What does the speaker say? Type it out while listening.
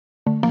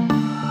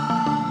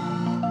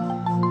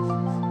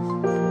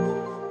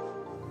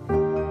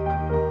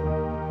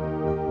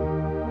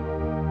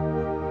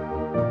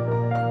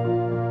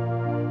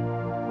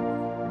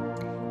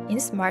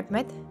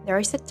SmartMet, there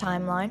is a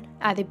timeline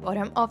at the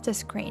bottom of the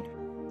screen.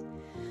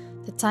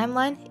 The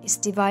timeline is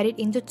divided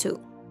into two.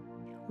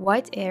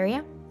 White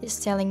area is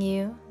telling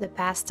you the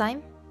past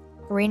time.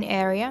 Green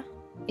area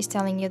is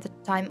telling you the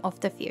time of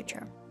the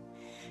future.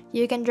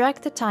 You can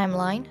drag the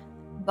timeline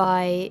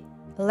by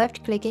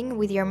left-clicking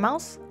with your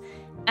mouse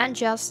and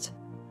just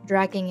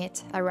dragging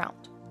it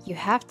around. You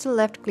have to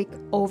left-click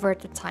over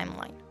the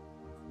timeline.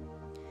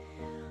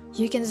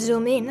 You can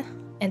zoom in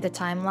the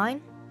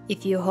timeline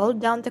if you hold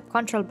down the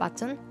control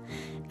button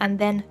and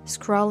then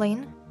scroll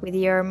in with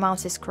your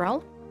mouse's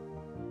scroll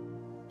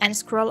and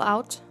scroll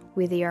out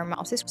with your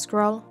mouse's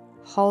scroll,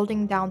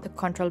 holding down the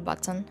control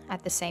button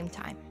at the same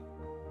time.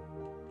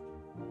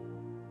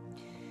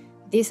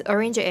 This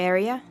orange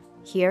area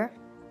here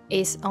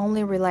is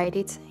only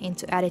related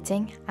into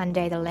editing and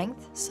data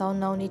length, so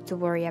no need to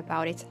worry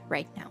about it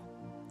right now.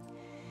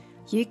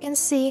 You can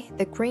see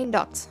the green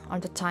dot on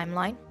the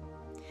timeline.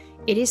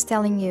 It is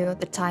telling you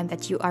the time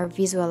that you are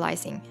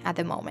visualizing at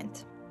the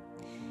moment.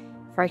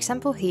 For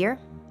example, here,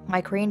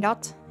 my green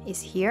dot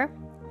is here,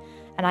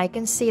 and I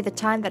can see the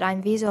time that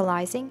I'm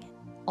visualizing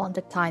on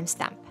the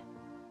timestamp.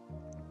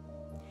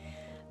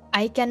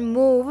 I can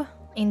move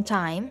in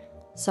time,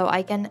 so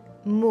I can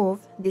move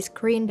this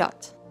green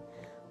dot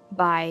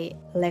by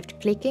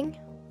left-clicking,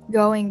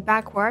 going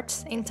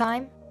backwards in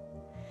time,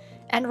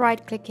 and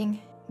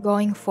right-clicking,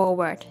 going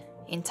forward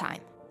in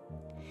time.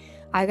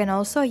 I can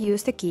also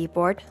use the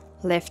keyboard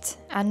left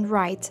and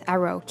right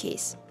arrow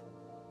keys.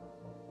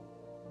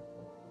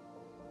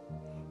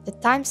 The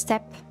time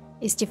step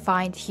is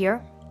defined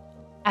here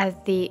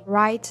at the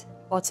right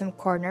bottom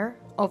corner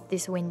of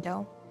this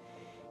window.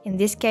 In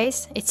this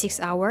case, it's 6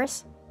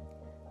 hours,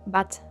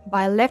 but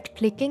by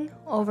left-clicking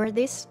over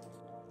this,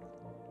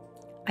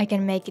 I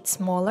can make it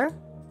smaller,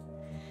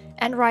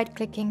 and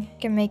right-clicking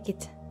can make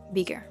it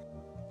bigger.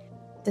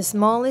 The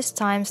smallest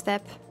time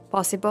step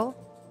possible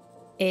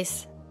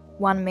is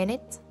 1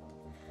 minute,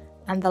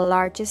 and the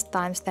largest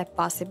time step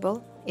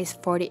possible is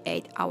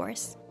 48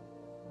 hours.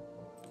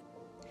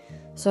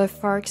 So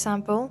for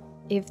example,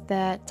 if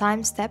the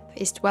time step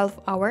is 12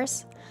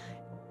 hours,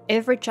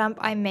 every jump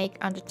I make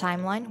on the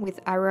timeline with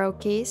arrow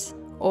keys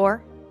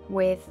or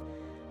with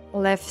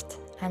left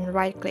and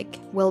right click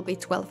will be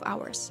 12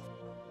 hours.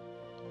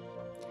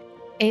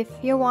 If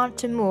you want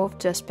to move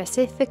to a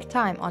specific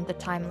time on the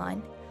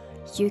timeline,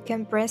 you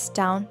can press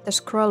down the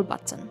scroll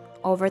button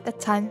over the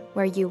time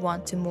where you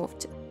want to move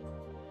to.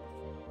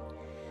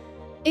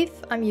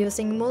 If I'm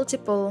using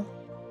multiple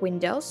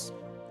windows,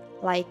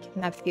 like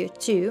map view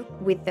 2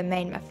 with the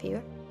main map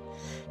view,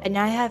 and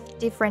I have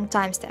different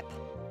time step.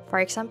 For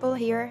example,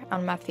 here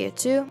on map view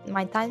 2,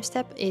 my time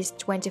step is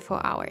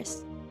 24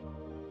 hours.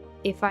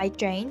 If I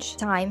change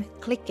time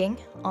clicking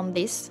on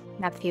this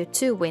map view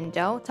 2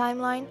 window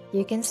timeline,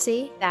 you can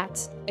see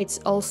that it's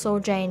also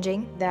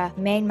changing the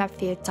main map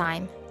view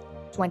time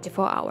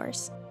 24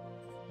 hours.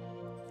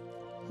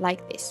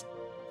 Like this.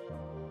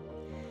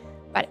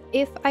 But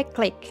if I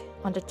click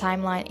on the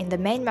timeline in the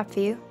main map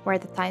view where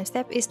the time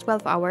step is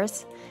 12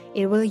 hours,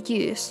 it will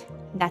use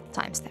that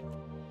time step.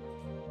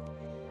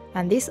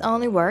 And this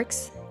only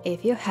works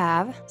if you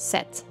have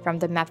set from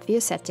the map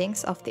view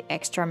settings of the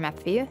extra map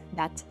view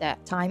that the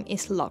time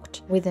is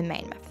locked with the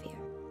main map view.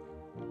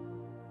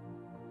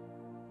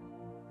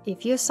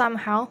 If you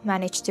somehow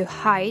manage to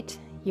hide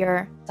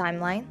your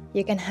timeline,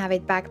 you can have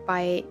it back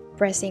by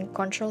pressing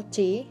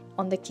Ctrl-T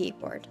on the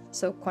keyboard.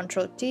 So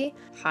Ctrl-T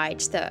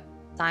hides the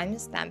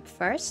timestamp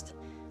first,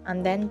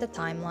 and then the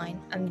timeline,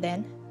 and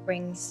then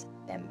brings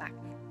them back.